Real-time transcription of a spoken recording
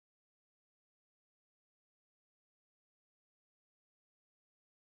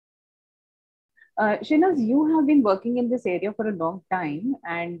Shenaaz, you have been working in this area for a long time,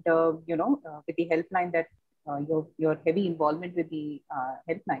 and with the helpline that your heavy involvement with the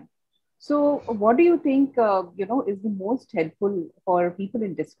helpline. So, what do you think is the most helpful for people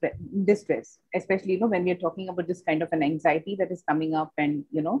in distress, especially when we are talking about this kind of an anxiety that is coming up, and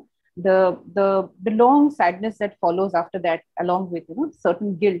the long sadness that follows after that, along with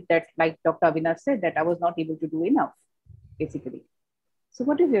certain guilt that, like Dr. Avinash said, that I was not able to do enough, basically. So,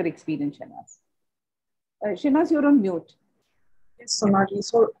 what is your experience, Shenaaz? Shenaaz, you're on mute. Yes, Sonali.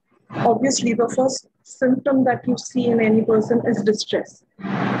 So obviously the first symptom that you see in any person is distress.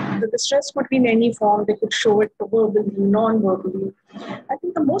 The distress could be in any form. They could show it verbally, non-verbally. I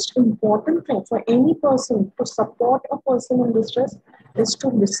think the most important thing for any person to support a person in distress is to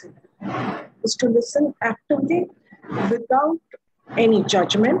listen. Is to listen actively without any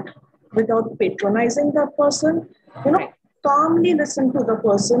judgment, without patronizing that person. Calmly listen to the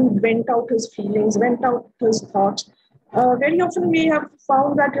person, vent out his feelings, vent out his thoughts. Very often we have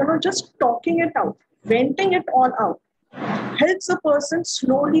found that just talking it out, venting it all out, helps a person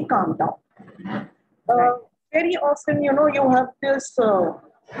slowly calm down. Very often, you have this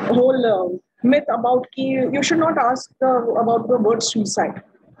whole myth about you should not ask about the word suicide.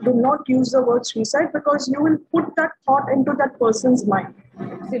 Do not use the word suicide because you will put that thought into that person's mind.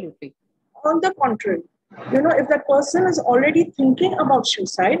 Absolutely. On the contrary, if that person is already thinking about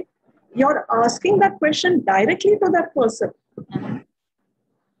suicide, you're asking that question directly to that person.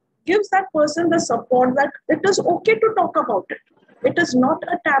 Gives that person the support that it is okay to talk about it. It is not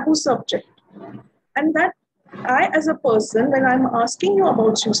a taboo subject. And that I, as a person, when I'm asking you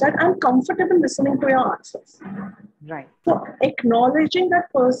about suicide, I'm comfortable listening to your answers. Right. So acknowledging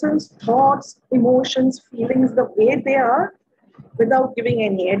that person's thoughts, emotions, feelings, the way they are, without giving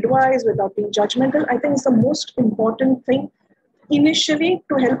any advice, without being judgmental, I think is the most important thing initially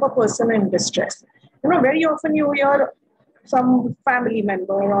to help a person in distress. Very often you hear some family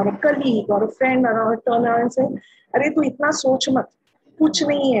member or a colleague or a friend or turn around and say, "Arey tu itna soch mat, kuch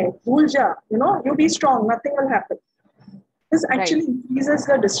nahi hai, bhul ja, you be strong, nothing will happen." This actually increases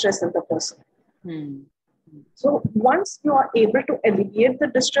the distress in the person. So once you are able to alleviate the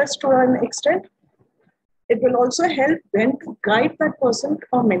distress to an extent, it will also help then to guide that person to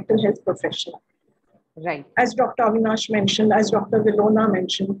a mental health professional. Right. As Dr. Avinash mentioned, as Dr. Vilona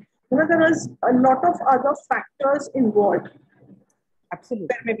mentioned, there is a lot of other factors involved. Absolutely.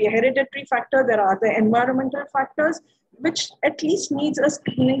 There may be a hereditary factor, there are the environmental factors, which at least needs a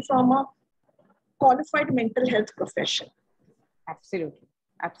screening from a qualified mental health professional. Absolutely.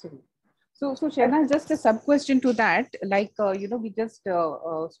 Absolutely. So Shenaaz, just a sub question to that, like, we just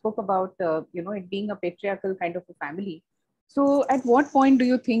spoke about, it being a patriarchal kind of a family. So at what point do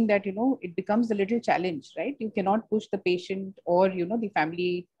you think that, it becomes a little challenge, right? You cannot push the patient or, the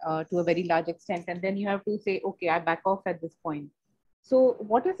family to a very large extent. And then you have to say, okay, I back off at this point. So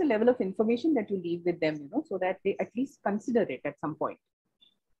what is the level of information that you leave with them, so that they at least consider it at some point?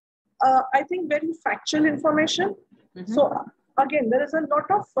 I think very factual information. So again, there is a lot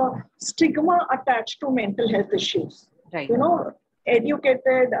of stigma attached to mental health issues. Right.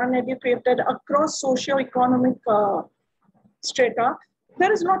 Educated, uneducated, across socio-economic strata,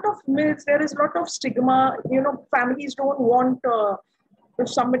 there is a lot of myths, there is a lot of stigma. Families don't want, if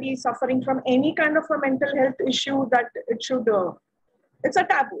somebody is suffering from any kind of a mental health issue, that it should, it's a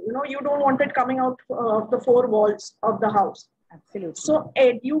taboo. You don't want it coming out of the four walls of the house. Absolutely. So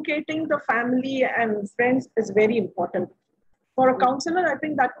educating the family and friends is very important. For a counselor, I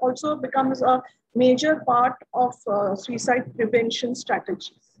think that also becomes a major part of suicide prevention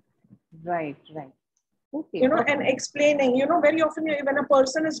strategies. Right. Okay. And explaining, very often when a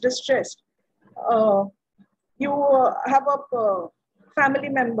person is distressed, you have a family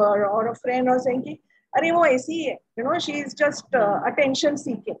member or a friend or saying, "Arey wo aisi hai," she is just attention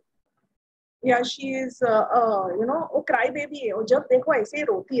seeking. Yeah, she is, वो cry baby है, जब देखो ऐसे ही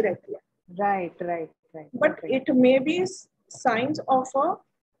रोती रहती है. Right. But it may be signs of a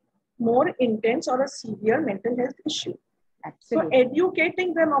more intense or a severe mental health issue. Absolutely. So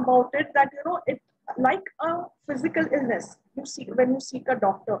educating them about it, that it like a physical illness. When you seek a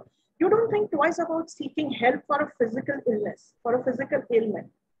doctor, you don't think twice about seeking help for a physical illness, for a physical ailment.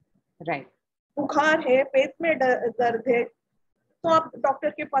 Right. बुखार है, पेट में दर्द है, तो आप doctor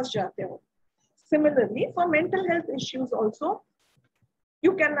के पास जाते हो. Similarly, for mental health issues also,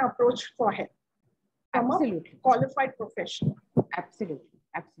 you can approach for help from a qualified professional. Absolutely.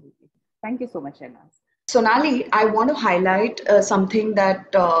 Thank you so much, Shenaaz. Sonali, I want to highlight something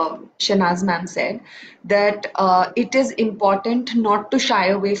that Shenaaz ma'am said, that it is important not to shy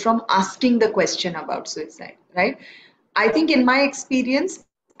away from asking the question about suicide, right? I think in my experience,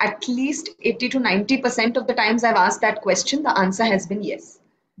 at least 80 to 90% of the times I've asked that question, the answer has been yes.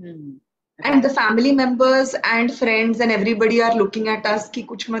 Hmm. And the family members and friends and everybody are looking at us ki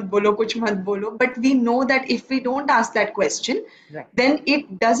kuch mat bolo, kuch mat bolo. But we know that if we don't ask that question, Right. then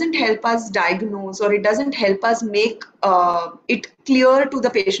it doesn't help us diagnose, or it doesn't help us make it clear to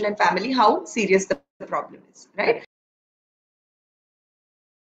the patient and family how serious the problem is, right?